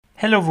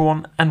Hello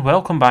everyone and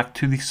welcome back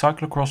to the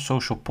Cyclocross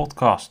Social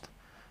Podcast.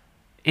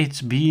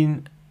 It's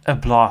been a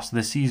blast.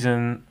 The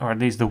season, or at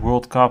least the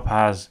World Cup,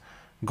 has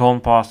gone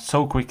past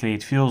so quickly.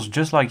 It feels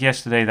just like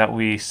yesterday that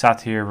we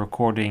sat here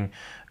recording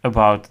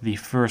about the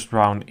first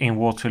round in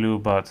Waterloo,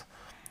 but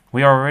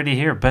we are already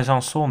here,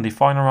 Besançon, the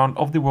final round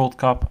of the World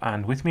Cup,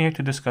 and with me here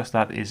to discuss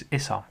that is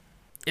Issam.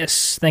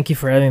 Yes, thank you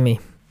for having me.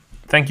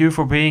 Thank you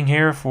for being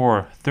here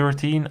for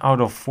 13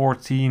 out of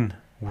 14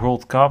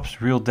 World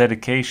Cups. Real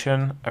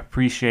dedication.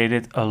 Appreciate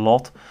it a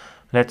lot.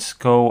 Let's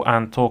go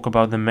and talk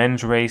about the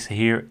men's race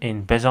here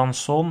in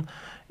Besançon.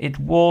 It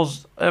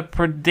was a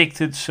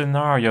predicted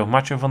scenario.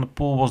 Mathieu van der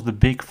Poel was the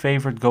big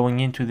favorite going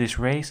into this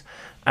race,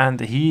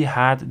 and he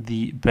had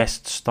the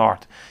best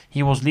start.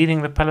 He was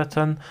leading the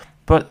peloton,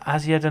 but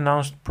as he had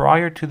announced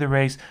prior to the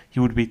race, he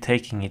would be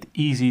taking it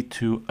easy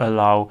to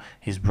allow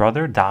his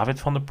brother, David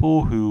van der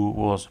Poel, who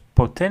was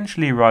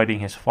potentially riding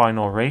his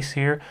final race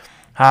here,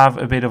 have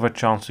a bit of a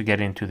chance to get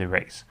into the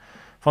race.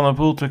 Van der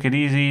Poel took it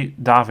easy.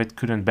 David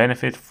couldn't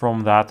benefit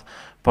from that,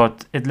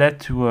 but it led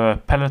to a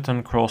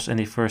peloton cross in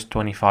the first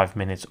 25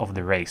 minutes of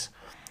the race.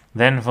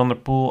 Then Van der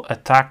Poel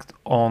attacked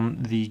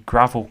on the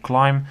gravel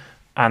climb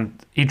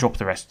and he dropped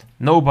the rest.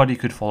 Nobody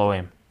could follow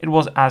him. It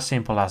was as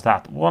simple as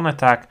that. One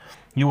attack,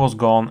 he was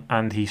gone,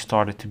 and he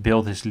started to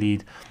build his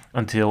lead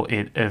until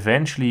it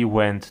eventually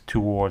went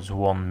towards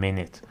 1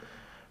 minute.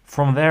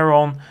 From there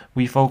on,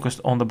 we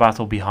focused on the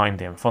battle behind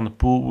him. Van der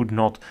Poel would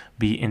not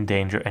be in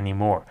danger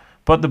anymore.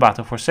 But the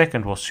battle for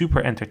second was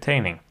super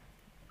entertaining.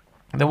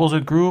 There was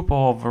a group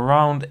of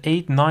around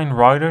 8-9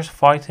 riders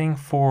fighting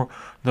for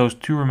those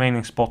two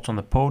remaining spots on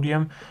the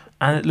podium,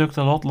 and it looked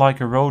a lot like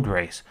a road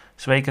race.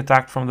 Sweeck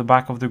attacked from the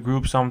back of the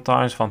group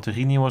sometimes.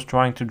 Vanterini was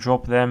trying to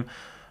drop them.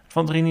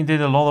 Vanterini did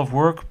a lot of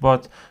work,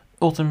 but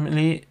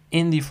ultimately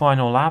in the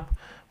final lap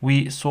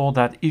we saw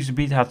that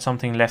Iserbyt had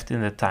something left in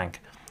the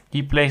tank.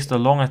 He placed a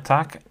long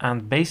attack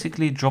and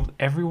basically dropped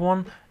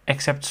everyone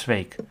except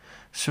Sweeck.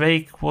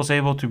 Sweeck was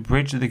able to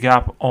bridge the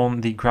gap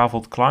on the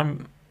gravelled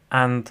climb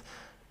and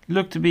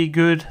looked to be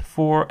good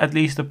for at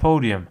least the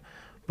podium.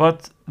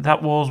 But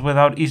that was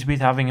without Iserbyt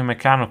having a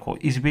mechanical.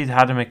 Iserbyt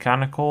had a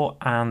mechanical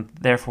and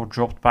therefore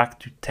dropped back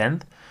to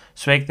 10th.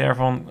 Sweeck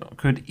therefore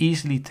could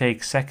easily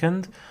take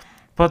second,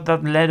 but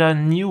that led a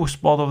new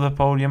spot of the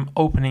podium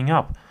opening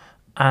up.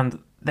 And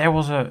there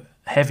was a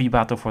heavy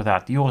battle for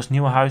that. Joris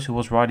Nieuwenhuis, who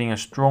was riding a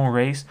strong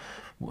race,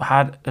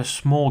 had a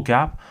small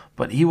gap,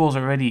 but he was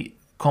already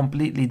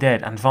completely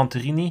dead. And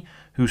Vanterini,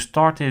 who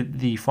started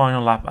the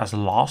final lap as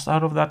last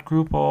out of that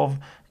group of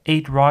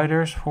 8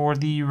 riders for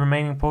the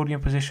remaining podium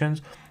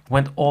positions,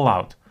 went all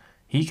out.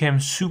 He came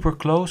super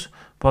close,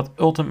 but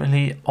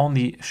ultimately on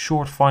the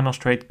short final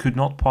straight could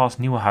not pass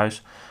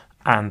Nieuwenhuis.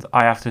 And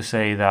I have to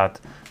say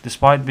that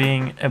despite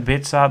being a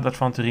bit sad that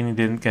Vanterini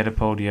didn't get a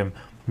podium,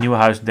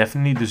 Nieuwenhuis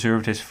definitely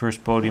deserved his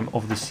first podium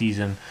of the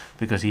season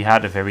because he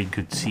had a very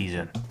good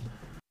season.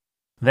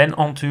 Then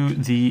on to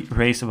the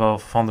race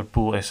above Van der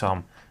Poel,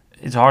 Issam.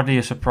 It's hardly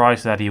a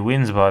surprise that he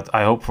wins, but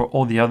I hope for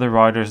all the other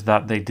riders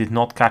that they did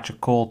not catch a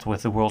cold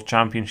with the World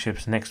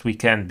Championships next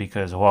weekend,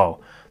 because wow,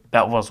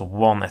 that was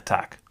one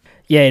attack.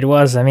 Yeah, it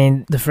was. I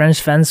mean, the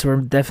French fans were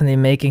definitely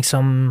making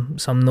some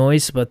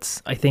noise,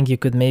 but I think you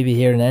could maybe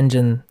hear an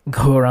engine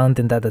go around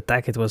in that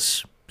attack. It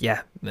was,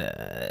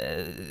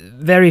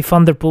 very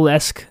Van der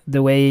Poel-esque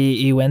the way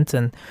he went,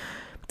 and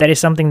that is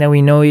something that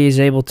we know he is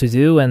able to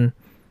do, and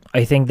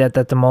I think that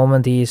at the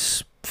moment he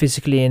is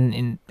physically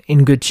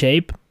in good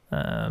shape.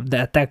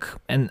 The attack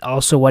and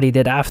also what he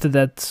did after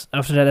that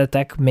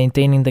attack,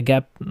 maintaining the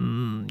gap,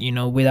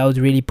 without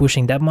really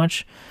pushing that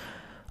much.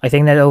 I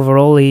think that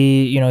overall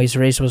his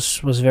race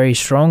was very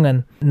strong,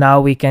 and now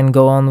we can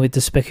go on with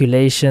the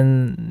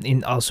speculation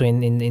in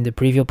the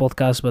preview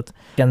podcast, but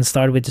can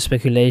start with the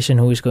speculation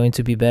who is going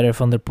to be better,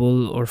 Van der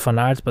Poel or Van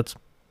Aert. But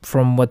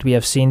from what we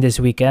have seen this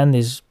weekend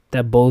is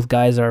that both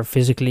guys are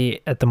physically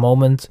at the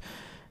moment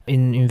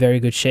in very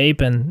good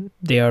shape, and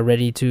they are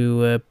ready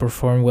to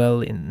perform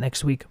well in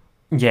next week.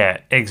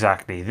 Yeah,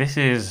 exactly. This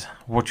is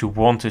what you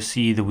want to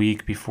see the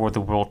week before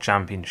the World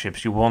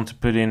Championships. You want to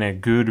put in a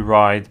good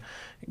ride,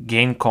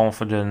 gain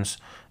confidence,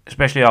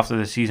 especially after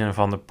the season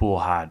Van der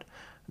Poel had.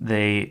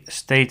 They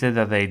stated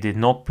that they did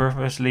not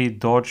purposely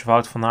dodge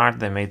Wout van Aert.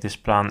 They made this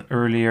plan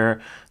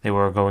earlier. They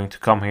were going to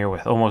come here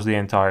with almost the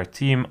entire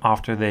team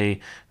after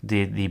they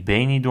did the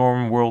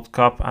Benidorm World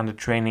Cup and the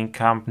training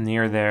camp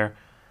near there.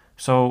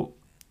 So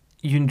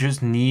you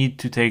just need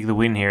to take the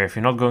win here. If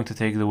you're not going to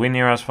take the win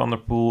here as Van der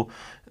Poel,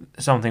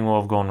 something will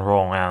have gone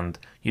wrong, and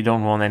you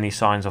don't want any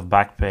signs of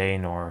back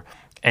pain or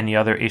any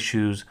other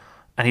issues.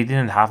 And he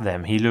didn't have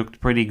them. He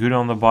looked pretty good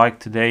on the bike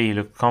today. He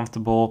looked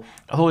comfortable.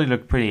 I thought he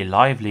looked pretty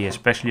lively,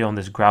 especially on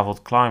this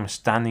gravelled climb,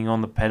 standing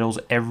on the pedals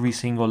every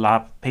single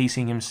lap,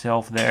 pacing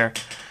himself there.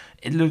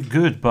 It looked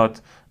good,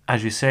 but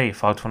as you say,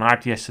 Wout van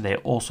Aert yesterday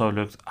also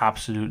looked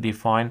absolutely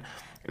fine.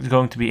 It's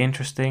going to be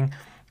interesting.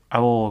 I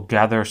will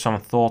gather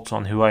some thoughts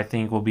on who I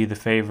think will be the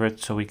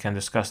favorite, so we can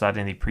discuss that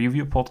in the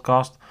preview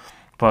podcast.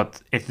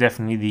 But it's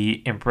definitely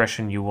the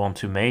impression you want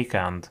to make,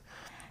 and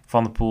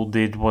Van der Poel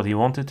did what he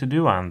wanted to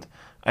do, and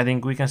I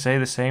think we can say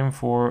the same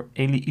for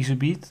Eli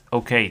Iserbyt.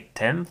 Okay,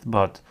 10th,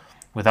 but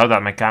without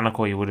that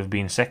mechanical, he would have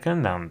been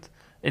second, and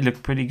it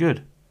looked pretty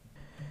good.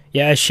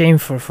 Yeah, a shame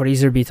for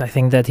Iserbyt. I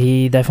think that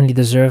he definitely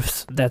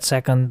deserved that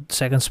second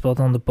spot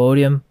on the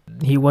podium.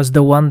 He was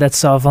the one that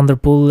saw Van der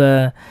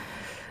Poel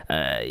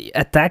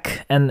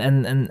attack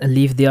and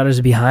leave the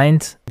others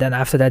behind. Then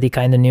after that, he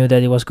kind of knew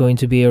that it was going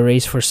to be a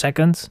race for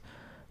second.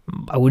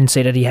 I wouldn't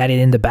say that he had it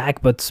in the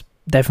bag, but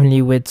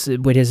definitely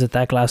with his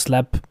attack last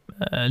lap,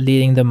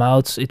 leading them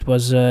out, it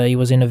was he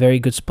was in a very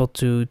good spot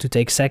to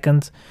take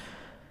second.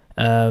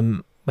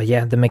 But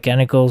yeah, the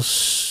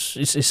mechanicals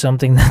is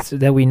something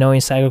that we know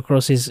in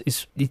cyclocross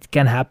is it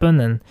can happen,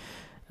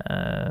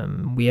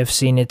 and we have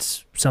seen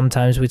it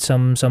sometimes with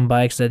some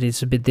bikes that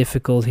it's a bit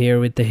difficult here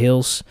with the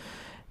hills.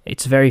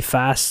 It's very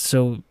fast,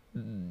 so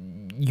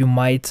you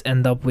might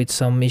end up with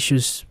some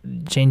issues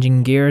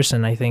changing gears,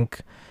 and I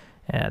think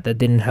that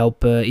didn't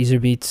help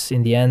Iserbyt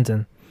in the end.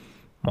 And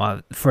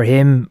well, for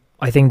him,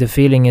 I think the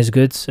feeling is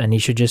good, and he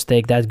should just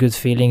take that good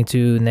feeling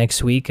to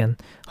next week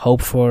and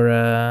hope for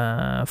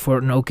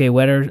an okay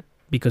weather,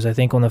 because I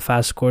think on a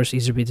fast course,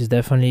 Iserbyt is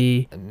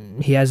definitely,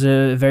 he has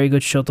a very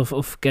good shot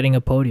of getting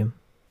a podium.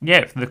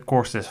 Yeah, if the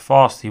course is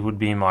fast, he would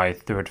be my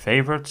third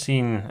favorite,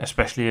 seeing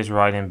especially his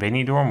ride in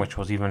Benidorm, which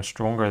was even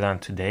stronger than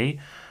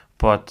today.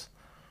 But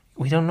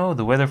we don't know.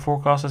 The weather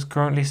forecast is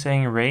currently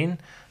saying rain,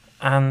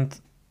 and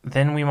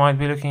then we might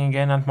be looking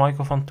again at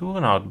Michael van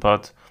Toerenhout.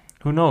 But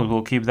who knows?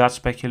 We'll keep that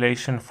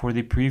speculation for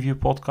the preview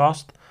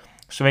podcast.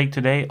 Sweeck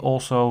today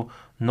also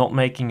not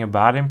making a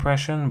bad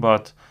impression,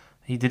 but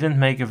he didn't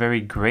make a very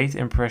great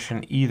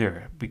impression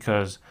either,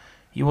 because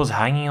he was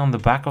hanging on the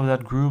back of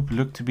that group,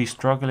 looked to be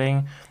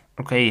struggling.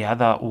 Okay, he had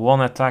that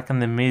one attack in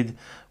the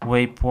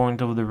midway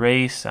point of the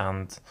race,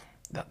 and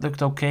that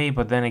looked okay,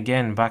 but then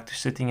again, back to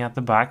sitting at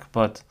the back.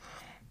 But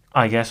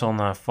I guess on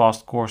a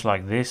fast course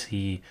like this,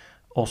 he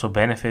also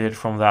benefited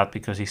from that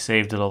because he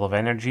saved a lot of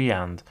energy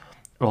and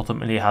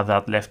ultimately had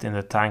that left in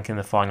the tank in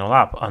the final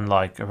lap,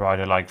 unlike a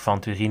rider like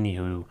Vanturini,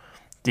 who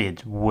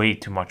did way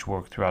too much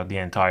work throughout the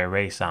entire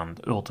race and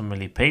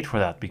ultimately paid for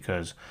that,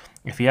 because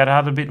if he had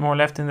had a bit more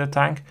left in the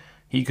tank,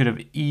 he could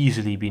have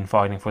easily been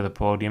fighting for the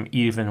podium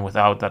even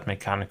without that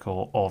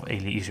mechanical of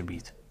Eli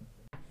Iserbyt.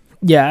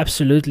 Yeah,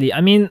 absolutely. I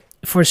mean,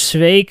 for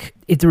Sweeck,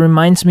 it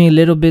reminds me a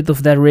little bit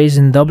of that race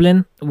in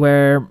Dublin,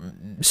 where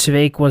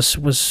Sweeck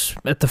was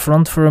at the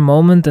front for a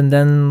moment and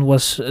then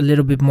was a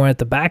little bit more at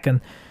the back, and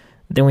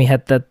then we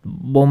had that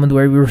moment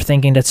where we were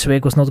thinking that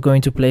Sweeck was not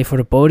going to play for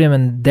the podium,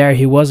 and there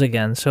he was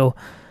again. So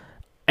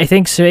I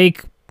think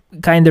Sweeck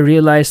kind of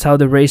realized how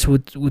the race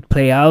would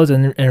play out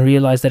and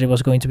realized that it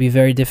was going to be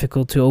very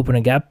difficult to open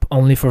a gap.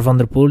 Only for Van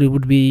der Poel it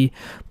would be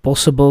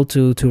possible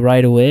to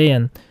ride away,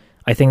 and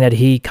I think that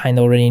he kind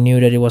of already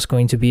knew that it was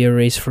going to be a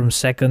race from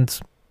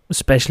second,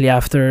 especially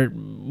after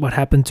what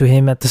happened to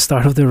him at the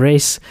start of the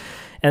race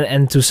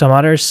and to some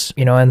others,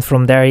 and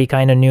from there he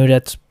kind of knew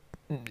that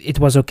it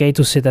was okay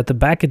to sit at the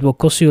back. It will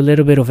cost you a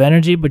little bit of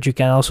energy, but you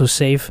can also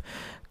save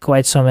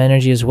quite some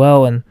energy as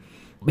well. And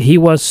he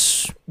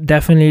was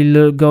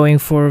definitely going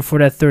for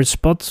that third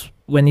spot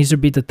when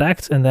Iserbyt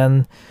attacked, and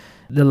then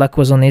the luck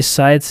was on his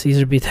side.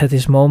 Iserbyt had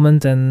his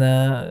moment, and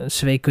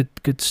Sweeck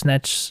could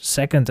snatch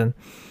second. And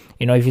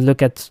if you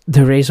look at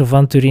the race of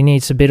Vanturini,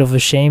 it's a bit of a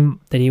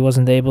shame that he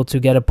wasn't able to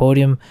get a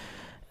podium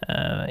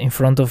in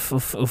front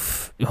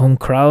of home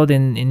crowd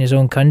in his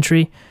own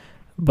country.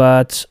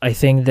 But I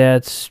think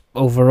that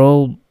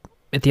overall,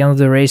 at the end of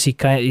the race,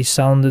 he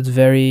sounded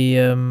very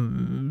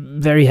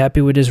very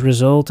happy with his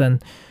result,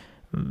 and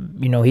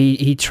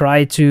he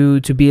tried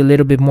to be a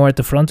little bit more at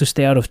the front to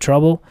stay out of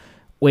trouble,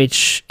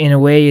 which in a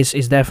way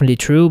is definitely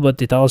true,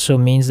 but it also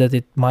means that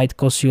it might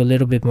cost you a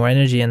little bit more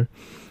energy, and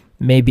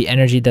maybe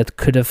energy that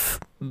could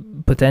have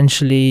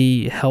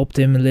potentially helped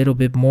him a little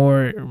bit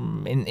more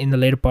in the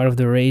later part of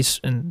the race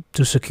and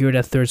to secure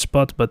that third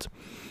spot. But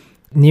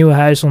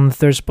Nieuwenhuis on the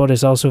third spot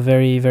is also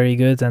very, very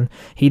good, and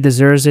he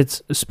deserves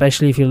it,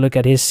 especially if you look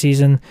at his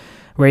season,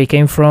 where he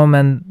came from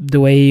and the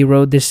way he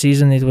rode this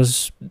season.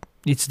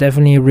 It's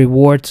definitely a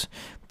reward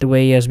the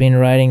way he has been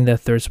riding that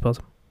third spot.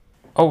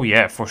 Oh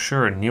yeah, for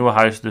sure.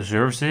 Nieuwenhuis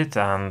deserves it,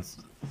 and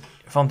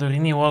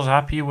Vanturini was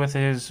happy with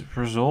his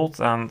result,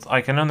 and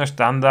I can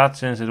understand that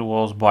since it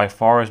was by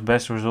far his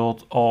best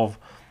result of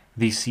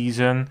the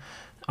season.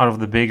 Out of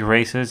the big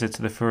races, it's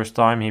the first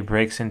time he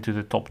breaks into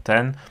the top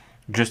 10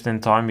 just in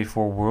time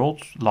before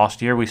Worlds.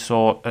 Last year we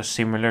saw a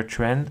similar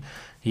trend.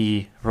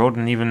 He rode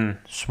an even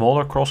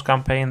smaller cross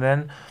campaign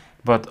then,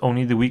 but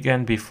only the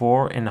weekend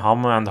before in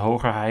Hamme and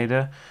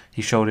Hogerheide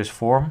he showed his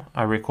form.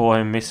 I recall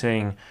him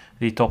missing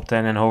the top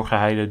 10 in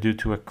Hogerheide due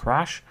to a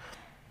crash,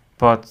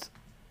 but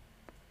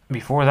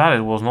before that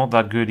it was not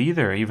that good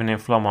either. Even in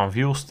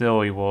Flamanville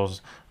still he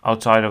was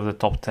outside of the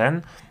top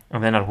 10,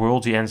 and then at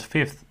Worlds he ends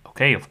 5th.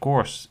 Okay, of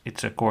course,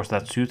 it's a course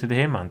that suited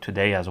him, and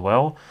today as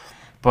well,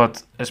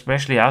 but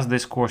especially as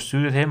this course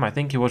suited him, I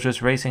think he was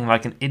just racing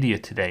like an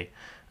idiot today.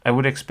 I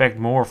would expect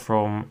more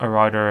from a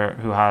rider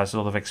who has a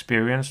lot of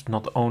experience,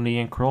 not only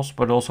in cross,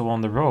 but also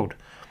on the road.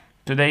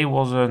 Today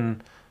was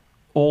an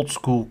old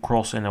school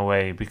cross in a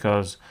way,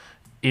 because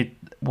it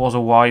was a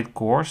wide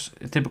course,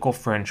 a typical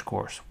French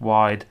course,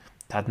 wide,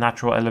 had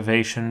natural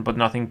elevation but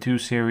nothing too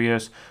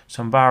serious,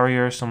 some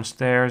barriers, some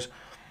stairs,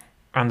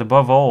 and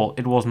above all,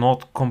 it was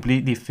not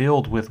completely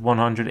filled with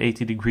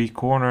 180-degree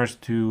corners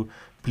to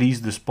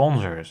please the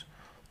sponsors.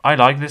 I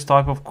like this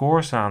type of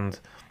course, and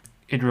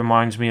it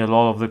reminds me a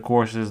lot of the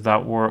courses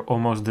that were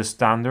almost the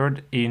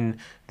standard in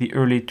the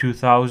early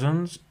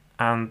 2000s.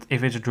 And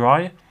if it's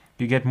dry,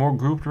 you get more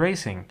grouped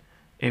racing.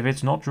 If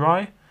it's not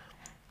dry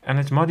and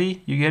it's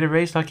muddy, you get a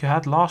race like you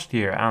had last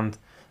year, and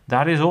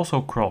that is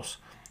also cross.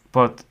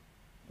 But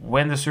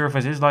when the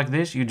surface is like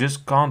this, you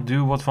just can't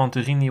do what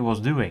Vanturini was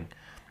doing.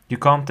 You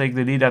can't take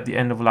the lead at the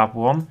end of lap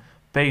 1,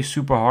 pace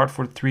super hard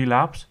for 3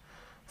 laps.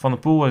 Van der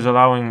Poel is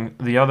allowing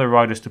the other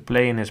riders to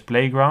play in his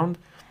playground.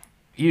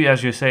 He,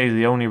 as you say, is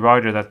the only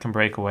rider that can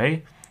break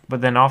away.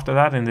 But then after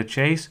that, in the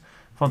chase,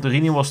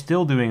 Vanturini was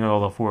still doing a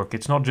lot of work.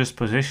 It's not just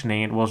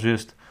positioning, it was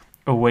just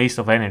a waste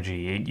of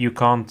energy. You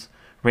can't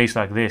race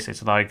like this.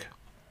 It's like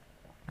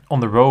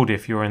on the road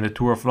if you're in the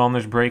Tour of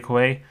Flanders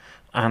breakaway,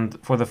 and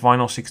for the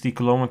final 60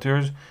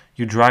 kilometers,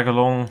 you drag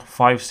along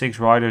 5-6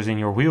 riders in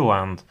your wheel,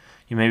 and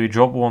you maybe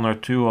drop 1 or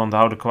 2 on the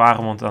Oude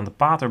Kwaremond and the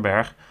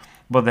Paterberg,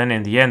 but then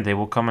in the end they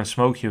will come and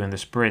smoke you in the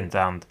sprint,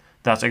 and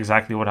that's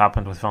exactly what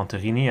happened with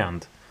Vanturini.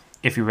 And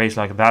if you race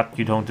like that,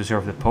 you don't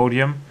deserve the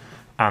podium.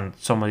 And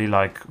somebody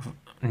like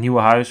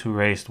Nieuwenhuis, who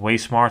raced way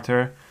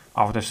smarter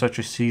after such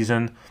a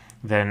season,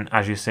 then,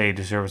 as you say,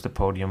 deserves the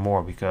podium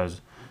more,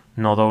 because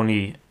not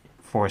only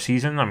for a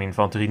season, I mean,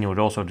 Vanturini would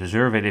also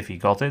deserve it if he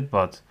got it,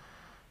 but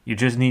you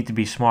just need to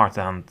be smart,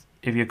 and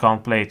if you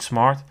can't play it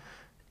smart,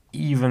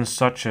 even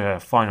such a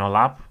final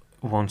lap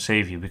won't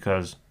save you,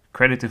 because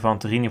credit to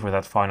Vanturini for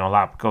that final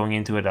lap, going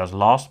into it as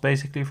last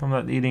basically from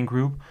that leading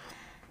group.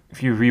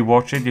 If you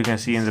rewatch it, you can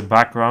see in the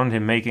background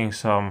him making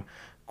some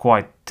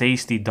quite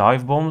tasty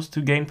dive bombs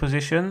to gain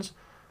positions.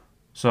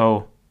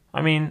 So,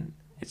 I mean,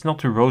 it's not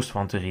to roast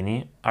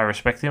Vanturini. I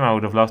respect him. I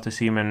would have loved to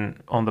see him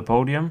on the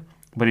podium,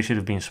 but he should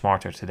have been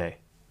smarter today.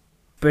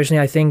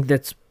 Personally, I think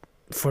that,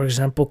 for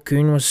example,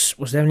 Kuhn was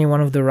definitely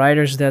one of the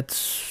riders that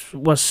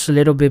was a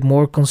little bit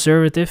more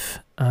conservative.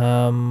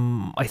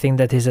 I think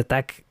that his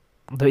attack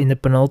in the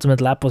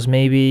penultimate lap was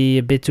maybe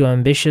a bit too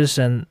ambitious,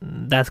 and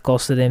that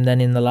costed him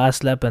then in the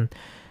last lap, and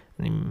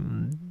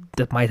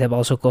that might have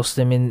also cost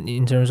him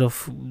in terms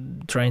of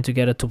trying to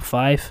get a top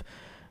 5.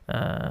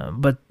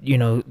 But, you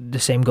know, the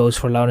same goes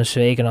for Laurens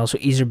Sweeck and also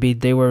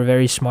Iserbyt. They were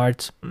very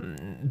smart.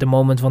 The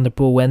moment Van der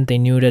Poel went, they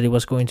knew that it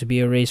was going to be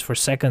a race for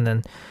second,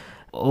 and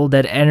all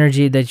that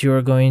energy that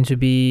you're going to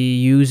be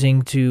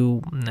using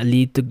to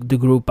lead the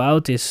group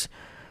out is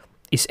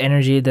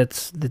energy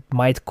that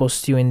might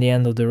cost you in the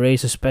end of the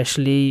race,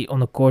 especially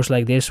on a course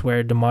like this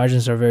where the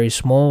margins are very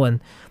small and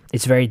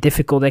it's very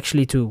difficult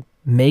actually to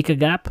make a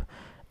gap.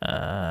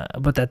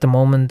 But at the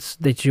moment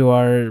that you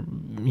are,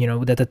 you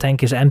know, that the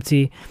tank is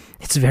empty,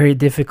 it's very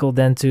difficult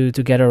then to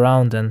get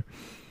around. And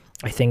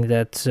I think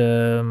that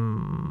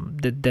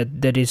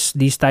that is,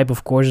 these type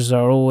of courses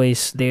are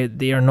always,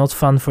 they are not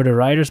fun for the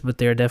riders, but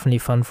they are definitely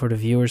fun for the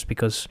viewers,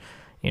 because,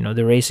 you know,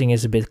 the racing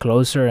is a bit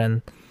closer.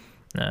 And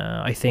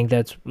I think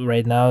that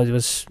right now it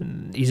was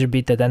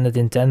Iserbyt that ended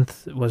in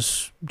 10th,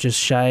 was just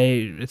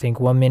shy, I think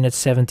 1 minute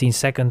 17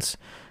 seconds.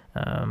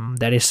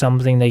 That is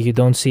something that you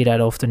don't see that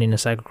often in a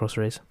cyclocross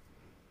race.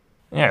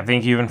 Yeah, I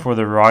think even for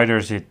the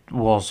riders it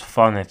was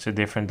fun. It's a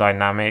different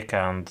dynamic,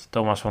 and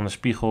Thomas van der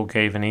Spiegel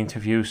gave an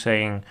interview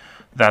saying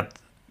that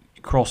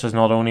cross is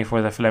not only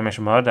for the Flemish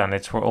mud and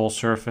it's for all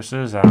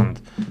surfaces, and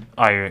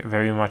I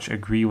very much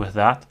agree with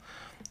that.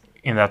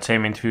 In that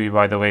same interview, he,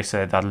 by the way,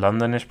 said that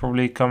London is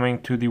probably coming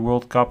to the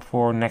World Cup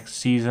for next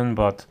season,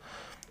 but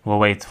we'll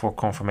wait for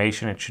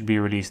confirmation. It should be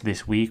released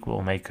this week.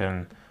 We'll make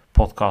a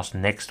podcast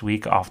next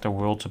week after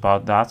Worlds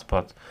about that.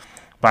 But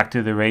back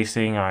to the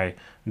racing, I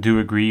do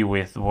agree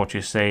with what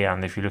you say,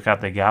 and if you look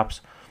at the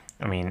gaps,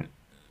 I mean,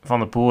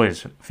 Van der Poel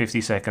is 50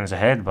 seconds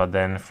ahead, but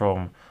then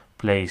from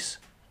place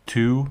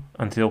 2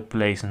 until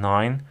place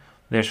 9,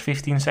 there's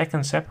 15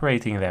 seconds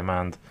separating them,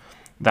 and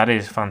that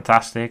is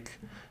fantastic.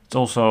 It's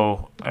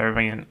also, I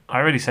mean, I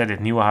already said it,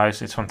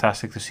 Nieuwenhuis, it's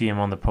fantastic to see him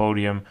on the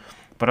podium,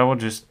 but I will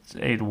just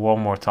say it one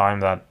more time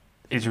that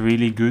it's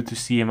really good to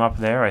see him up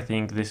there. I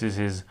think this is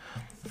his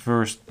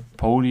first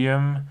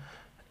podium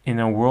in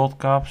a World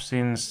Cup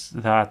since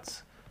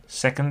that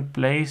second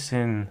place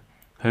in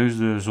Heus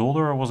de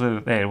Zolder, or was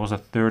it? It was a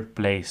third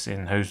place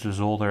in Heus de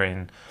Zolder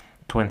in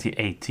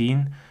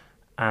 2018,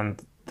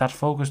 and that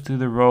focus to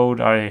the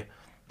road, I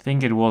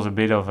think it was a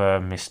bit of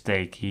a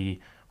mistake. He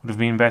would have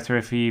been better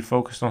if he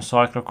focused on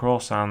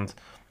cyclocross, and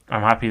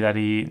I'm happy that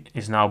he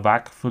is now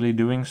back fully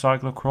doing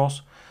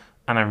cyclocross,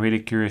 and I'm really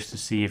curious to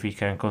see if he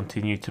can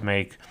continue to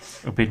make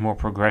a bit more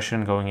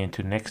progression going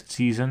into next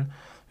season,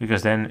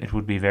 because then it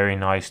would be very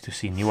nice to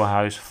see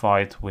Nieuwenhuis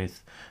fight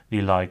with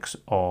the likes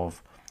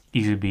of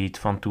Iserbyt,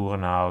 Van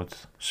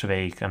Toerenhout,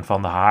 Sweeck and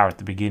Van der Haar at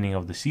the beginning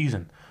of the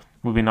season.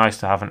 It would be nice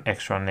to have an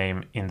extra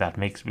name in that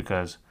mix,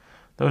 because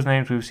those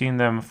names, we've seen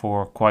them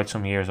for quite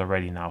some years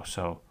already now,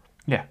 so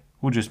yeah,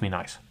 would just be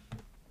nice.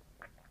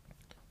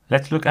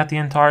 Let's look at the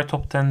entire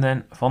top 10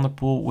 then. Van der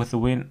Poel with the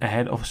win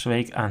ahead of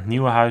Sweeck and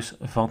Nieuwenhuis.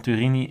 Van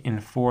Turini in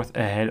 4th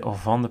ahead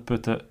of Van de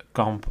Putte,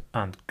 Kamp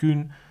and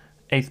Kuhn.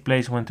 8th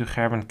place went to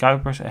Gerben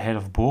Kuipers ahead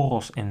of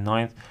Boros in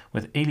 9th,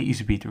 with Eli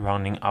Iserbyt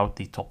rounding out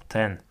the top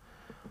 10.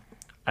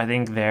 I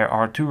think there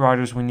are 2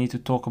 riders we need to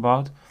talk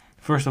about.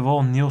 First of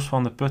all, Niels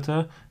van der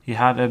Putte. He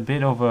had a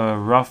bit of a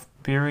rough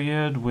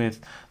period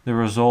with the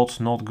results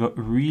not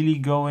really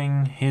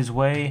going his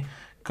way.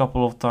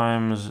 Couple of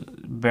times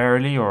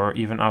barely or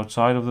even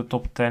outside of the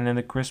top 10 in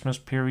the Christmas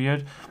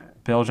period.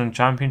 Belgian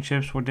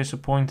championships were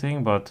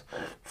disappointing, but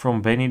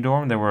from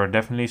Benidorm there were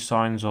definitely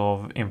signs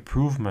of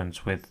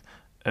improvements with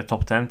a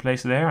top 10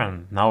 place there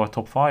and now a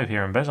top 5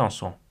 here in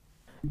Besançon.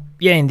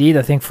 Yeah, indeed.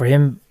 I think for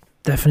him,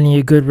 definitely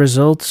a good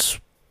result.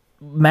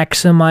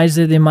 Maximized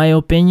it, in my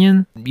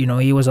opinion. You know,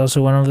 he was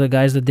also one of the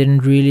guys that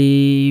didn't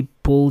really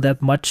pull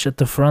that much at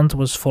the front,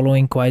 was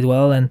following quite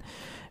well and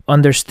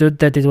understood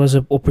that it was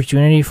an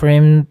opportunity for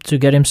him to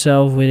get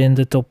himself within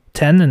the top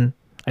 10. And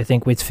I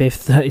think with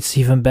 5th, it's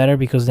even better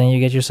because then you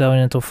get yourself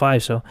in the top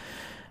 5. So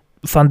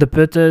Van de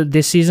Putte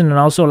this season and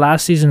also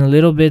last season a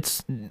little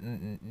bit,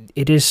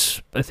 it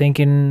is, I think,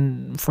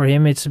 for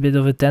him, it's a bit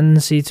of a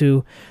tendency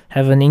to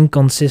have an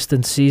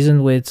inconsistent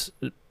season with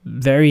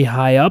very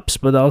high ups,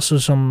 but also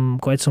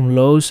quite some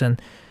lows,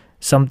 and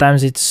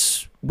sometimes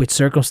it's with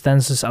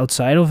circumstances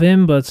outside of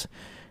him, but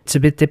it's a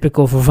bit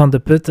typical for Van de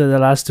Putte. The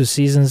last 2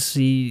 seasons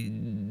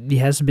he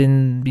has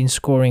been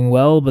scoring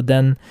well, but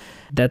then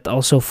that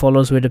also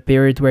follows with a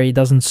period where he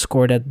doesn't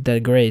score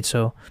that great.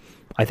 So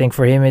I think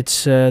for him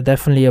it's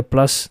definitely a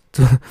plus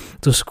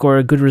to score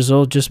a good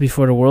result just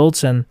before the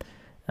Worlds, and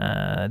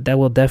that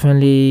will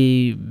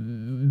definitely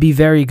be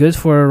very good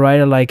for a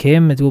rider like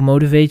him. It will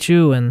motivate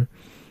you, and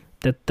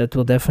that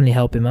will definitely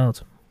help him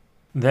out.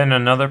 Then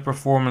another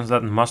performance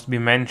that must be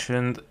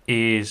mentioned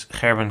is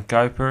Gerben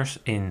Kuipers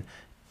in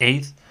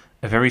 8th.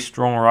 A very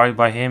strong ride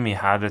by him. He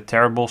had a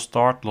terrible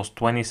start, lost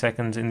 20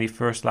 seconds in the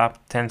first lap,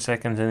 10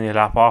 seconds in the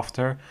lap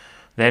after.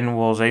 Then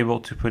was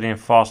able to put in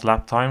fast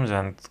lap times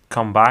and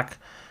come back.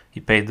 He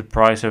paid the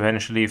price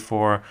eventually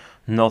for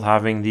not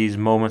having these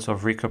moments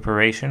of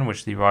recuperation,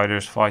 which the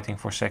riders fighting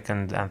for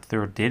 2nd and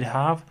 3rd did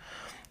have.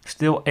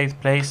 Still, 8th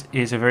place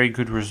is a very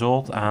good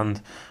result, and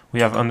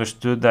we have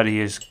understood that he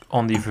is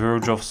on the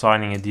verge of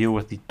signing a deal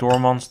with the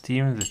Tormans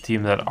team, the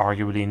team that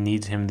arguably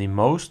needs him the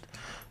most.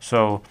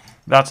 So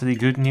that's the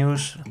good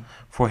news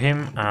for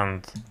him,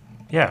 and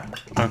yeah,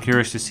 I'm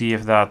curious to see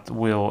if that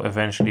will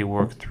eventually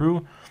work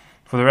through.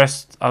 For the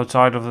rest,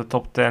 outside of the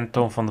top 10,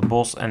 Tom van der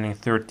Bos ending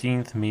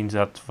 13th means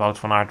that Wout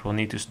van Aert will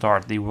need to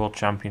start the World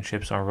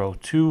Championships on row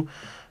 2.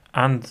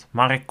 And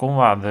Marek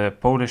Konwa, the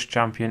Polish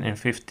champion, in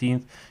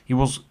 15th. He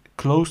was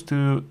close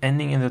to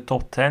ending in the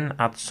top 10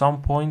 at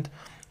some point.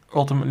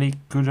 Ultimately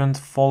couldn't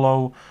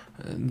follow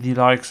the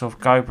likes of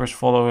Kuipers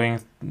following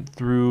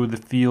through the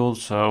field.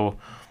 So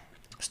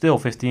still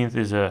 15th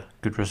is a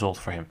good result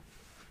for him.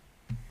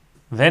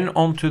 Then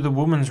on to the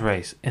women's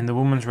race. In the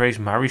women's race,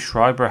 Marie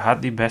Schreiber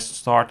had the best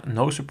start,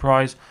 no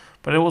surprise,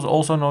 but it was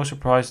also no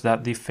surprise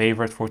that the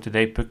favorite for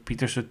today, Puk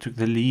Pieterse, took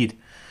the lead.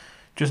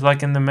 Just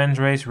like in the men's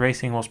race,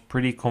 racing was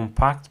pretty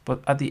compact,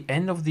 but at the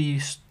end of the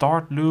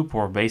start loop,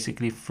 or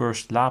basically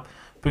first lap,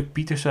 Puk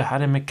Pieterse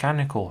had a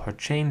mechanical. Her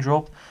chain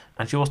dropped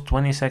and she was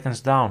 20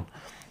 seconds down.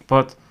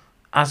 But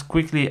as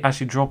quickly as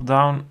she dropped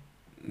down,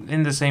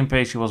 in the same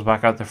pace she was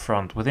back at the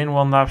front. Within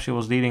 1 lap she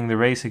was leading the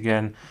race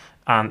again,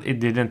 and it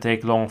didn't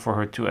take long for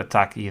her to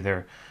attack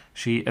either.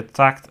 She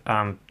attacked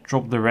and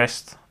dropped the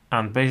rest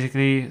and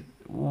basically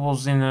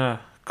was in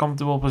a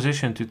comfortable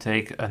position to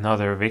take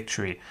another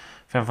victory.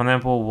 Van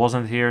Empel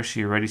wasn't here.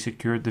 She already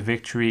secured the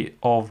victory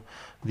of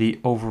the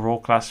overall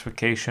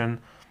classification.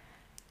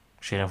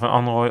 Sheila van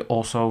Anrooy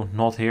also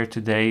not here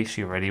today.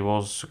 She already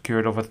was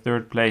secured of a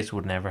 3rd place,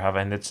 would never have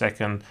ended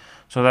 2nd.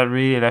 So that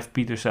really left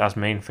Pieterse as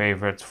main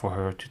favourite for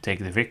her to take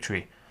the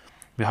victory.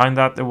 Behind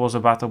that there was a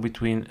battle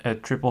between a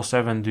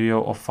 777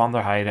 duo of Van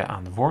der Heijden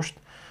and Worst.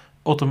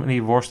 Ultimately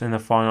Worst in the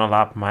final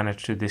lap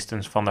managed to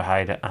distance Van der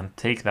Heijden and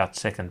take that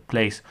 2nd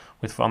place,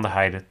 with Van der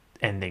Heijden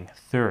ending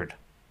 3rd.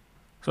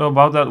 So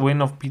about that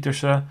win of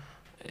Pieterse,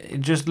 it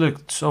just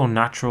looked so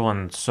natural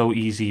and so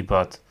easy,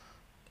 but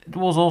it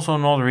was also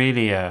not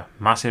really a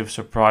massive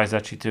surprise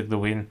that she took the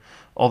win,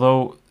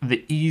 although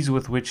the ease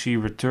with which she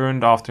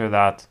returned after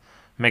that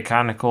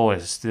mechanical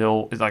is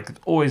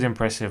always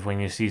impressive when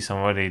you see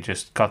somebody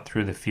just cut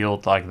through the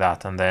field like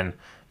that and then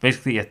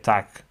basically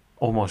attack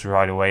almost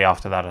right away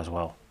after that as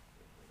well.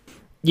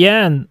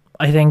 Yeah, and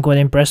I think what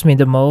impressed me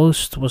the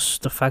most was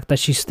the fact that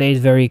she stayed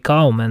very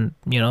calm, and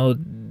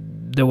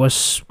there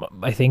was,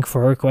 I think,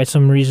 for her quite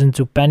some reason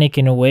to panic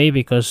in a way,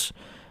 because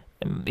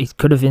it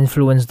could have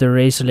influenced the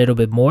race a little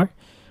bit more.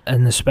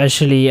 And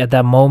especially at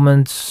that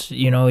moment,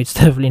 it's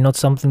definitely not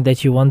something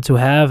that you want to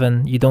have,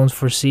 and you don't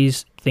foresee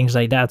things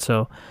like that.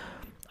 So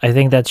I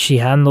think that she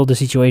handled the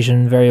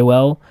situation very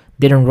well,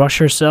 didn't rush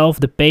herself.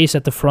 The pace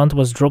at the front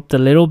was dropped a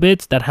little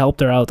bit. That helped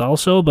her out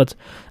also. But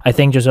I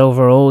think just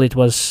overall it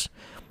was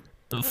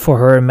for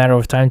her a matter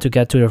of time to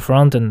get to the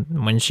front, and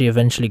when she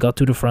eventually got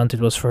to the front, it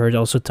was for her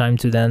also time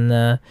to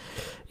then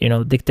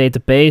dictate the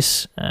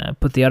pace,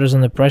 put the others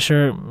under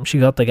pressure. She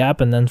got the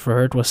gap, and then for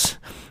her it was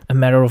a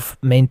matter of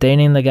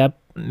maintaining the gap,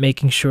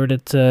 making sure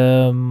that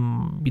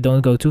you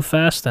don't go too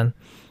fast, and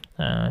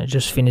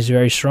just finish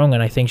very strong.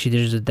 And I think she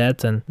did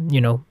that. And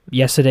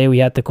yesterday we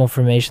had the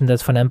confirmation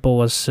that Van Empel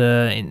was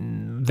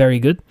very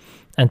good,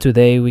 and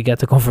today we got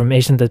the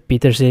confirmation that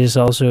Pieterse is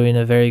also in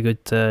a very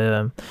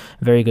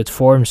good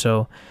form.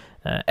 So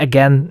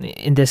again,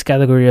 in this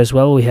category as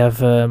well, we have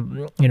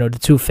the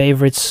two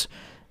favorites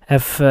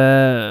have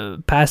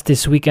passed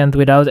this weekend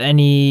without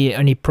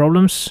any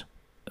problems,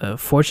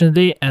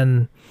 fortunately,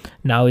 and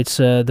now it's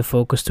the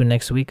focus to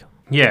next week.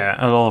 Yeah,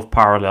 a lot of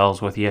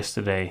parallels with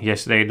yesterday.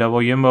 Yesterday,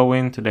 double Jumbo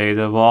win. Today,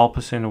 double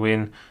Alpecin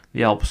win.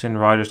 The Alpecin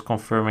riders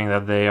confirming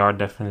that they are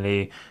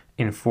definitely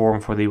in form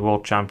for the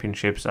World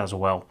Championships as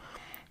well.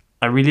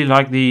 I really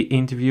like the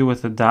interview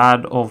with the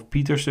dad of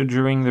Pieterse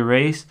during the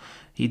race.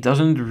 He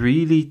doesn't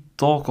really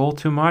talk all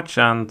too much,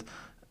 and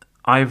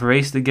I've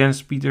raced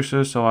against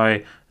Pieterse, so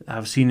I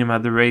have seen him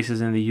at the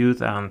races in the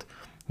youth, and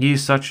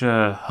he's such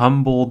a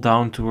humble,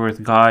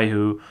 down-to-earth guy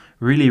who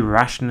really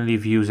rationally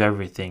views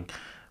everything.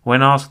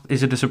 When asked,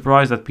 is it a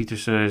surprise that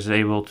Pieterse is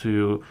able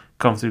to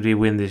comfortably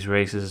win these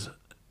races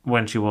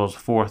when she was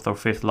 4th or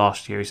 5th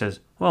last year, he says,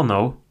 well,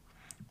 no.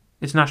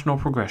 It's national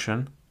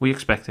progression. We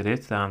expected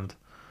it, and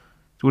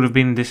it would have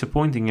been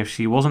disappointing if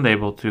she wasn't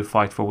able to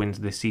fight for wins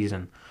this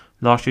season.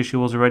 Last year she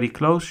was already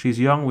close. She's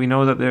young. We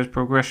know that there's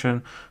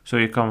progression, so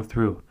you come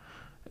through.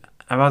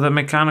 About the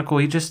mechanical,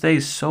 he just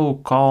stays so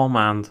calm,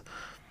 and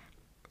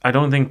I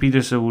don't think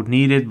Pieterse would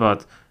need it,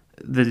 but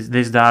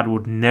this dad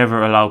would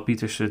never allow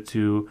Pieterse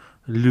to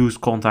lose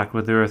contact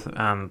with earth,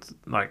 and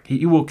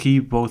he will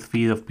keep both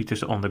feet of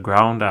Pieterse on the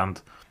ground,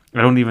 and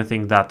I don't even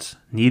think that's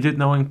needed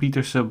knowing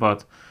Pieterse.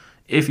 But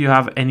if you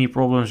have any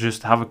problems,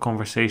 just have a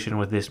conversation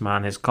with this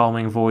man. His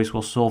calming voice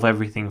will solve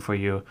everything for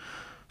you.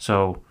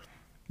 So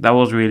that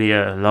was really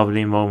a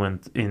lovely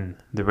moment in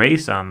the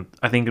race, and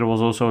I think it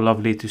was also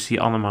lovely to see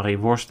Annemarie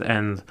Worst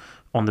end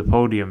on the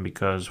podium,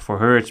 because for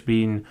her it's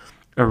been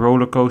a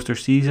roller coaster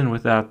season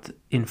with that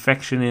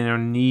infection in her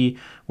knee,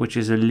 which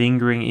is a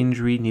lingering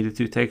injury, needed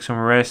to take some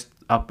rest,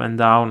 up and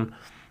down,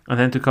 and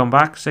then to come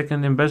back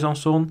second in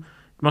Besançon.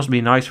 It must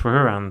be nice for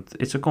her, and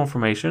it's a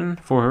confirmation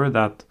for her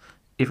that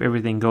if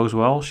everything goes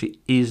well, she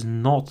is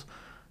not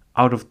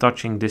out of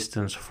touching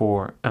distance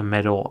for a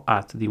medal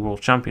at the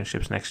World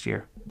Championships next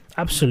year.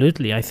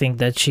 Absolutely. I think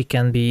that she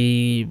can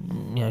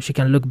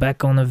look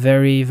back on a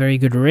very, very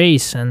good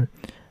race, and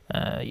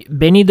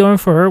Benidorm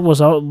for her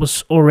was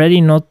already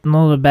not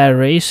a bad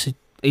race.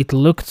 It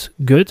looked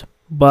good,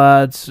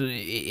 but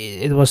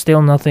it was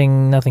still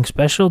nothing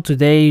special.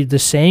 Today the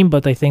same,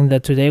 but I think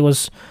that today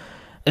was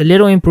a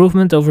little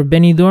improvement over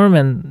Benidorm,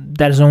 and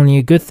that is only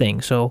a good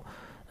thing. So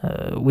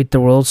with the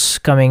Worlds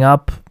coming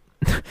up,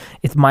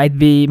 it might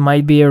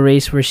be a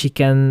race where she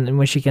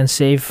can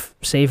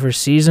save her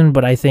season.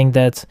 But I think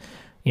that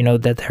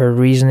that her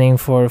reasoning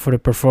for the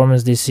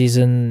performance this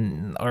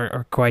season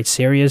are quite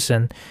serious,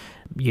 and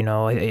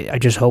I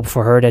just hope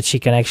for her that she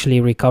can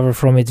actually recover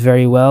from it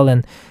very well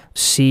and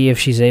see if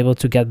she's able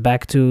to get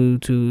back to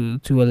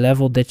a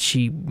level that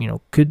she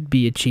could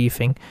be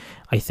achieving.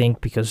 I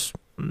think because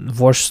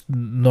Worst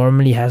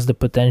normally has the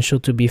potential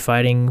to be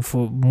fighting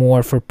for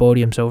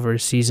podiums over a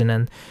season,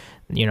 and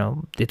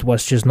it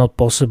was just not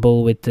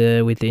possible with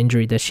the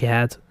injury that she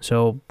had.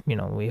 So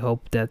we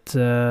hope that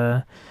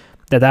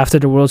that after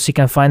the World she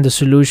can find a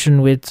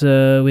solution with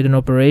an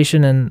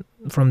operation, and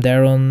from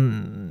there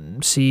on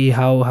see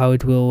how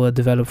it will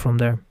develop from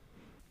there.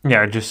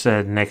 Yeah, I just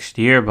said next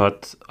year,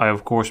 but I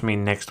of course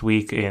mean next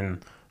week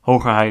in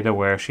Hoogerheide,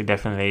 where she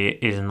definitely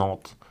is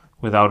not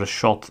without a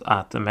shot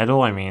at the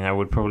medal. I mean, I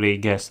would probably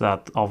guess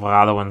that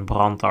Alvarado and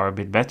Brandt are a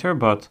bit better,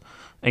 but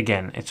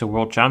again, it's a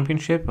World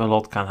Championship, a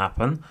lot can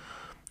happen.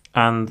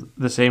 And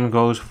the same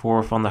goes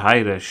for Van der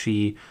Heijden.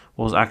 She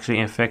was actually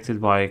infected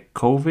by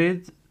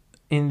COVID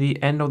in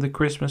the end of the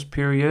Christmas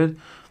period,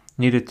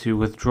 needed to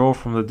withdraw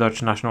from the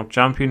Dutch National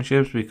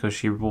Championships because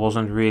she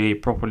wasn't really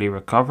properly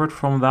recovered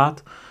from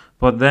that.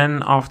 But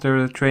then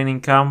after the training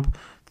camp,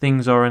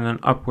 things are in an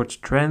upwards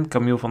trend.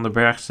 Camille van den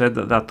Berg said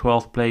that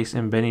 12th place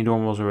in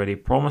Benidorm was already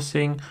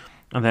promising.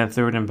 And then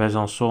 3rd in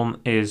Besançon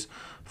is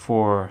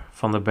for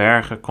Van den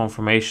Berg a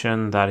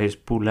confirmation that his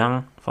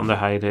poulain, Van der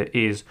Heijden,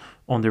 is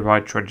on the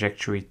right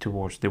trajectory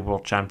towards the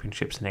World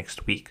Championships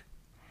next week.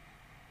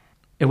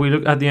 If we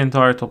look at the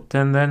entire top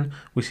 10 then,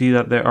 we see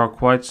that there are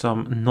quite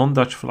some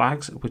non-Dutch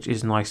flags, which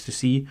is nice to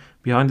see.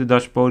 Behind the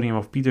Dutch podium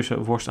of Pieterse,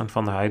 Worst and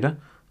Van der Heijden,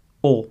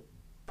 all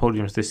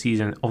podiums this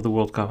season of the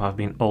World Cup have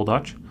been all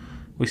Dutch.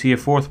 We see a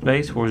 4th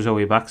place for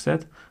Zoe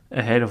Backstedt,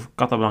 ahead of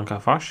Catablanca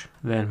Vash,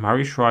 then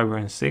Marie Schreiber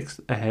in 6th,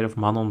 ahead of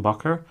Manon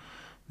Bakker,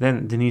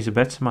 then Denise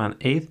Betsema in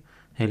 8th,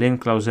 Helene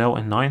Clauzel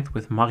in 9th,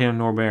 with Marion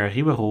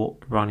Norbert-Ribeiro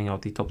rounding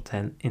out the top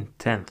 10 in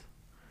 10th.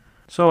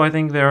 So I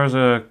think there's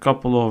a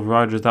couple of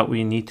riders that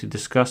we need to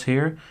discuss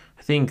here.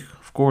 I think,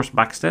 of course,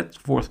 Backstedt,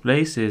 4th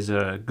place, is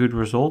a good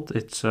result.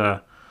 It's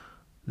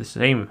the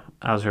same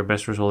as her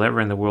best result ever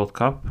in the World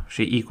Cup.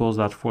 She equals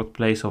that 4th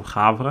place of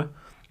Gavre.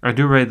 I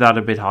do rate that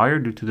a bit higher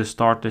due to the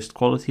start list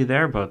quality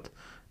there, but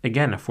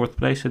again, a 4th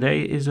place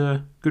today is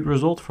a good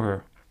result for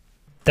her.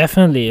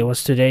 Definitely, it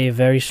was today a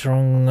very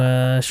strong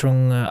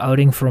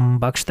outing from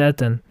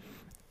Bakstedt, and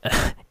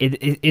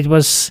it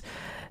was,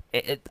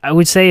 I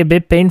would say, a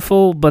bit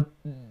painful, but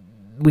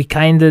we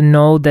kind of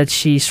know that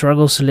she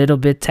struggles a little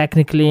bit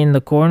technically in the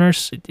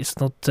corners. It's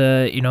not,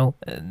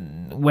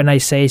 when I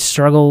say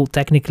struggle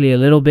technically a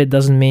little bit,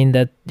 doesn't mean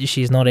that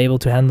she's not able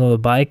to handle a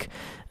bike.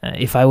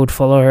 If I would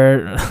follow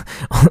her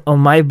on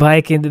my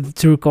bike in the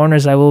through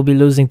corners, I will be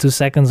losing 2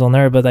 seconds on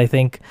her. But I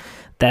think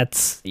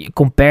that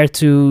compared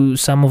to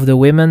some of the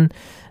women,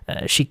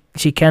 she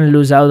can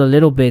lose out a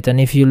little bit. And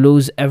if you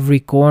lose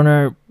every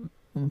corner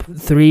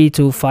 3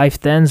 to 5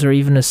 tenths or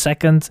even a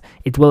second,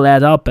 it will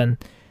add up. And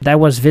that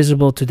was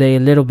visible today a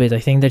little bit. I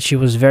think that she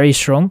was very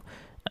strong,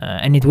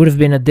 and it would have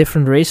been a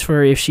different race for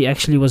her if she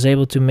actually was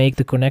able to make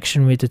the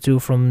connection with the two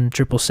from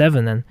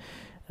 777. And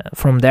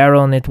from there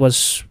on, it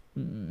was,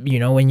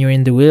 when you're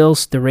in the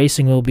wheels, the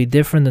racing will be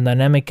different, the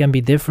dynamic can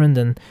be different,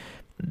 and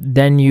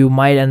then you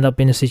might end up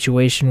in a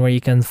situation where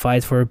you can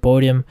fight for a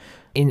podium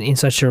in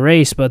such a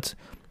race. But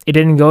it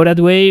didn't go that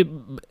way,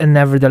 and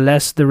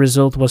nevertheless, the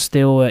result was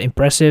still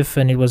impressive,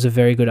 and it was a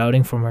very good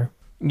outing from her.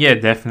 Yeah,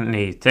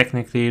 definitely.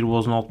 Technically, it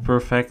was not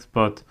perfect,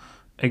 but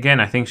again,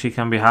 I think she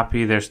can be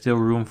happy. There's still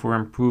room for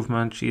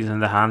improvement. She's in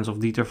the hands of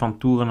Dieter van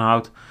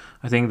Toerenhout.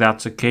 I think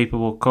that's a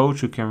capable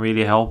coach who can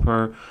really help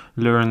her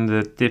learn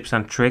the tips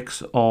and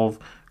tricks of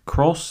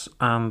cross,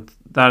 and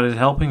that is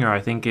helping her.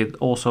 I think it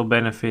also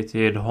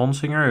benefited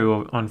Honsinger,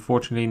 who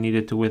unfortunately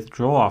needed to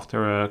withdraw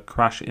after a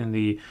crash in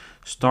the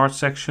start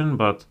section,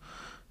 but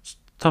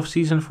tough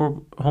season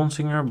for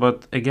Honsinger.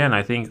 But again,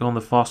 I think on the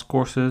fast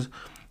courses,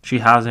 she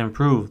has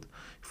improved.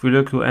 If we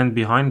look who end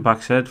behind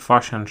Bakstedt,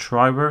 Vash and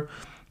Schreiber,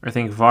 I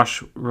think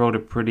Vash rode a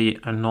pretty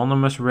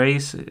anonymous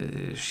race.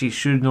 She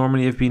should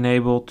normally have been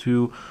able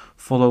to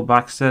follow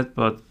Bakstedt,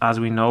 but as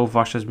we know,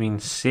 Vash has been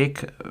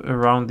sick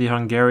around the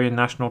Hungarian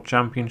National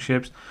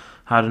Championships,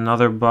 had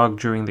another bug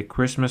during the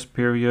Christmas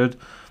period.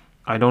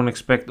 I don't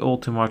expect all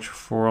too much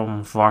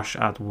from Vash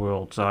at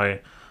Worlds.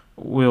 I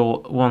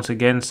will once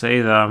again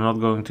say that I'm not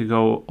going to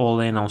go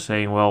all in on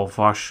saying, well,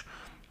 Vash,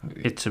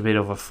 it's a bit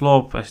of a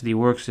flop. SD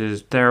Works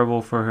is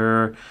terrible for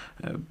her,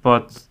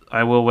 but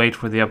I will wait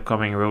for the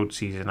upcoming road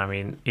season. I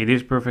mean, it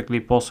is perfectly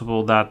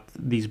possible that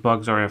these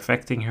bugs are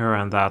affecting her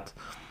and that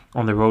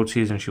on the road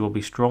season she will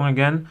be strong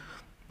again.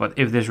 But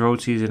if this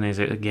road season is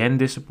again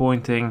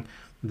disappointing,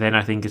 then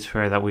I think it's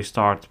fair that we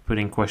start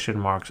putting question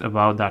marks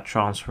about that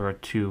transfer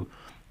to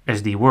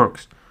SD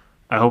Works.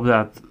 I hope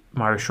that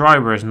Mari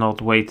Schreiber is not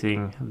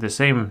waiting the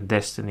same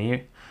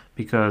destiny,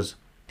 because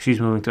she's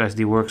moving to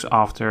SD Works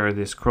after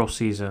this cross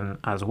season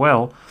as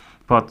well.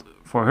 But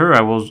for her,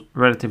 I was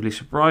relatively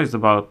surprised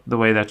about the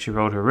way that she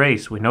rode her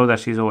race. We know that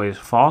she's always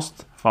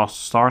fast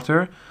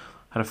starter,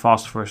 had a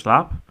fast first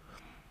lap.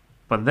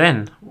 But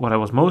then, what I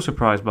was most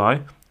surprised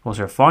by was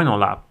her final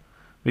lap,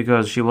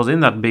 because she was in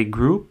that big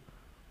group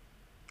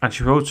and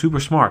she rode super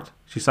smart.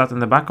 She sat in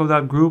the back of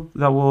that group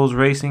that was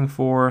racing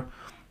for,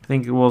 I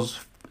think it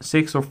was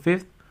 6th or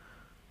 5th.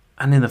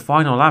 And in the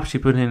final lap, she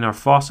put in her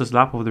fastest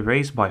lap of the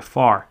race by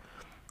far.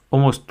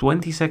 Almost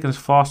 20 seconds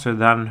faster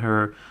than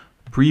her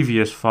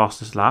previous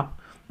fastest lap.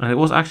 And it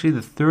was actually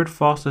the 3rd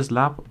fastest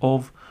lap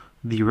of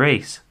the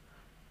race.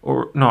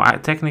 Or, no,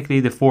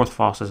 technically the 4th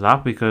fastest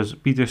lap, because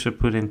Petersen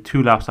put in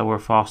 2 laps that were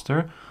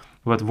faster.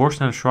 But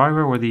Vorst and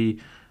Schreiber were the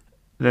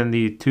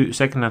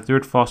 2nd and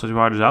 3rd fastest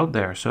riders out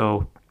there.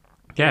 So,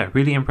 yeah,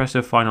 really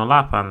impressive final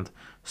lap. And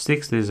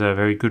 6th is a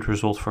very good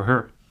result for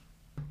her.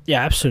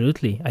 Yeah,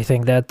 absolutely. I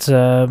think that,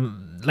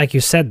 like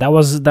you said, that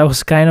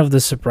was kind of the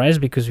surprise,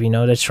 because we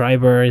know that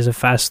Schreiber is a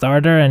fast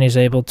starter and is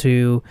able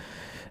to,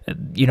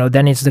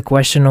 then it's the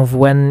question of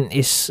when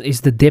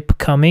is the dip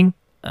coming.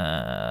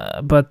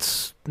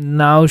 But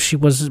now she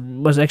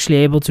was actually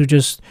able to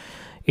just,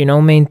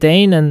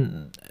 maintain,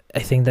 and I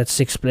think that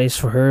 6th place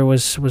for her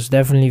was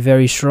definitely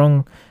very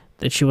strong,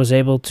 that she was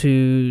able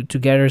to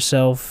get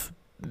herself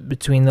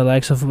between the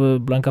likes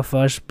of Blanca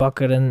Vash,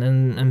 Bakker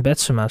and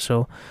Betsema.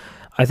 So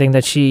I think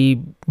that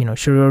she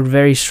rode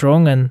very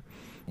strong, and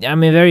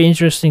very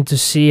interesting to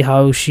see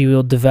how she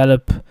will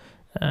develop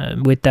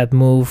with that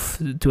move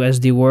to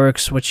SD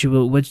Works.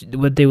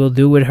 What they will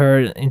do with her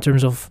in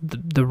terms of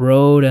the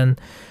road, and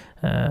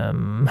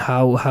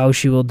how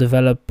she will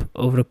develop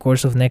over the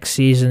course of next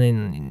season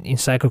in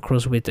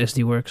cyclocross with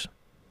SD Works.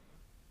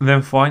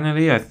 Then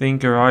finally, I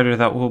think a rider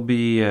that will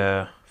be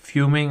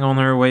fuming on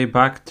her way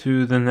back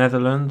to the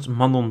Netherlands,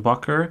 Manon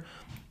Bakker,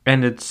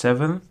 ended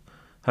 7th.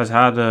 Has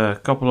had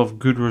a couple of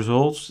good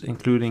results,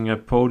 including a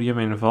podium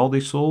in Val di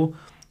Sole.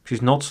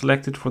 She's not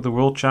selected for the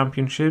World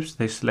Championships.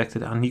 They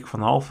selected Aniek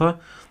van Alphen.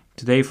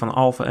 Today Van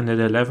Alphen ended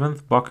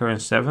 11th, Bakker in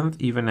 7th,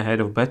 even ahead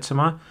of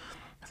Betsema.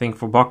 I think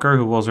for Bakker,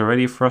 who was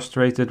already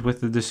frustrated with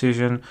the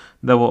decision,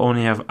 that will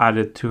only have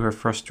added to her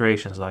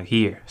frustrations. Like,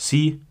 here,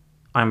 see,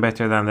 I'm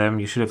better than them,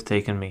 you should have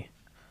taken me.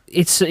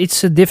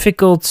 it's a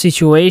difficult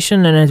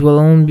situation, and it will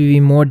only be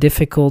more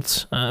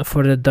difficult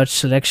for the Dutch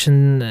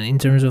selection in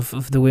terms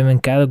of the women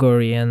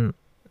category. And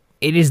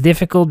it is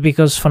difficult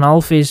because Van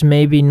Alphen is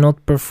maybe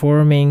not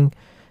performing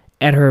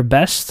at her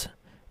best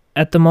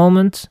at the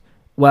moment.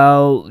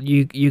 Well,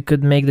 you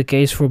could make the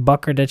case for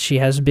Bakker that she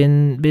has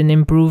been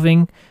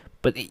improving,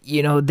 but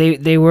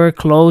they were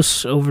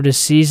close over the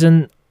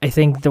season. I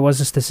think there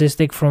was a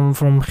statistic from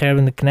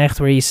Gerben de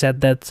Knecht where he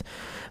said that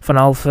Van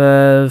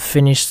Alphen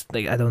finished,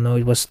 like, I don't know,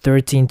 it was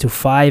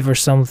 13-5 or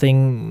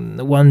something,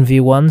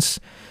 1v1s.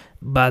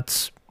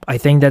 But I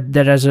think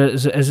that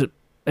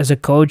as a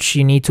coach,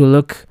 you need to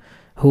look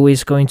who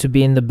is going to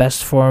be in the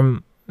best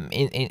form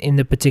in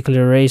the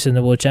particular race in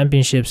the World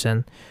Championships.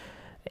 And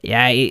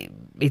yeah,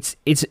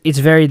 it's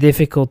very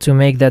difficult to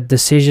make that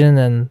decision.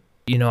 And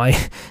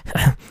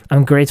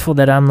I'm grateful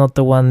that I'm not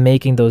the one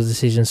making those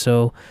decisions.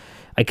 So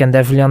I can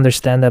definitely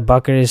understand that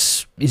Bakker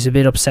is a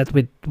bit upset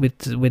with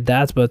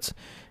that, but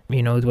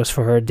it was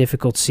for her a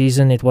difficult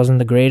season. It wasn't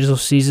the greatest of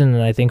season,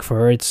 and I think for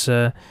her it's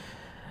I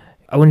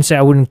wouldn't say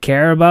I wouldn't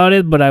care about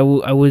it, but I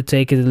would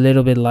take it a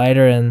little bit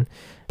lighter and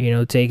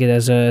take it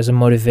as a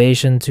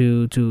motivation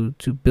to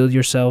build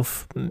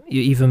yourself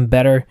even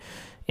better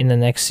in the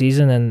next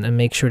season and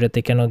make sure that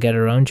they cannot get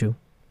around you.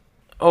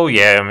 Oh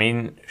yeah, I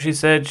mean, she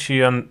said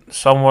she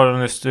somewhat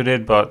understood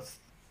it, but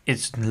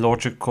it's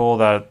logical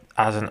that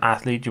as an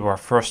athlete you are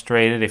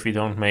frustrated if you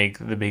don't make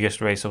the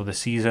biggest race of the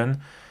season.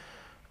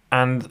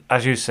 And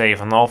as you say,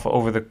 Van Alphen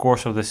over the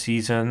course of the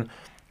season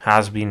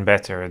has been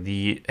better.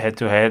 The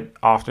head-to-head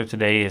after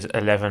today is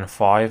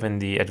 11-5 in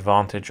the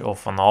advantage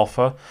of Van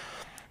Alphen.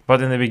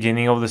 But in the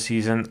beginning of the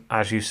season,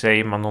 as you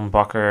say, Manon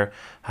Bakker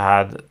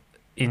had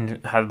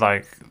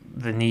like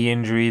the knee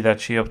injury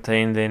that she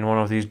obtained in one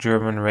of these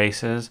German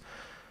races.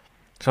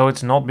 So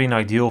it's not been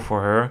ideal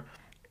for her.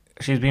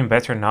 She's been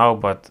better now,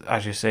 but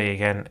as you say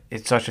again,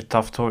 it's such a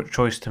tough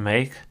choice to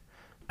make.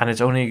 And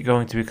it's only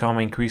going to become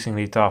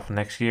increasingly tough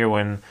next year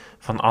when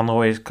Van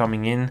Anrooij is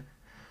coming in.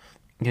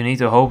 You need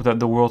to hope that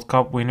the World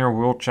Cup winner,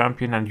 World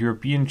Champion and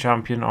European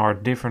Champion are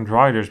different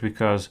riders,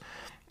 because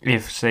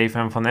if, say,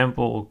 Van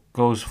Empel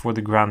goes for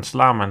the Grand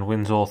Slam and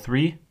wins all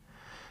three,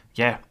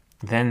 yeah,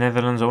 then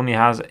Netherlands only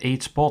has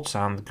 8 spots,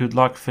 and good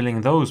luck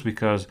filling those,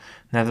 because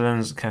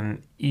Netherlands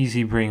can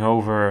easily bring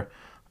over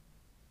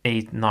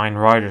 8-9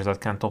 riders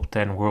that can top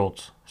 10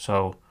 worlds.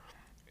 So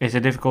it's a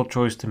difficult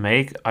choice to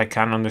make. I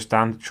can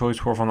understand the choice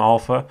for Van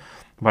Alphen,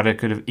 but I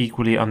could have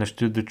equally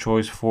understood the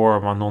choice for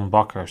Manon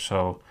Bakker.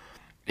 So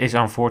it's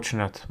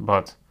unfortunate,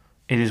 but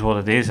it is what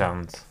it is.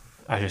 And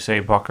as you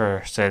say,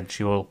 Bakker said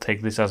she will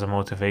take this as a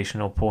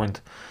motivational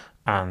point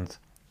and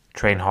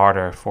train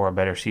harder for a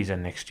better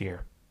season next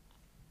year.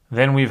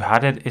 Then we've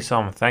had it.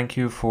 Issam, thank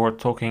you for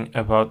talking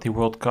about the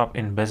World Cup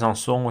in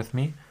Besançon with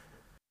me.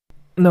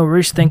 No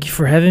worries, thank you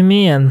for having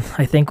me, and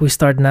I think we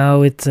start now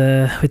with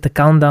the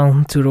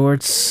countdown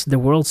towards the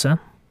Worlds, huh?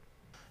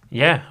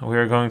 Yeah,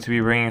 we're going to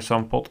be bringing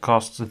some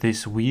podcasts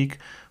this week.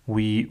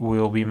 We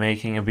will be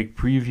making a big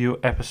preview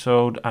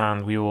episode,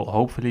 and we will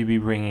hopefully be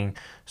bringing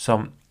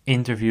some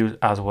interviews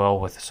as well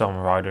with some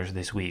riders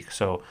this week.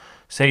 So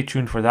stay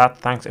tuned for that.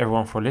 Thanks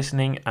everyone for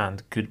listening,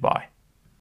 and goodbye.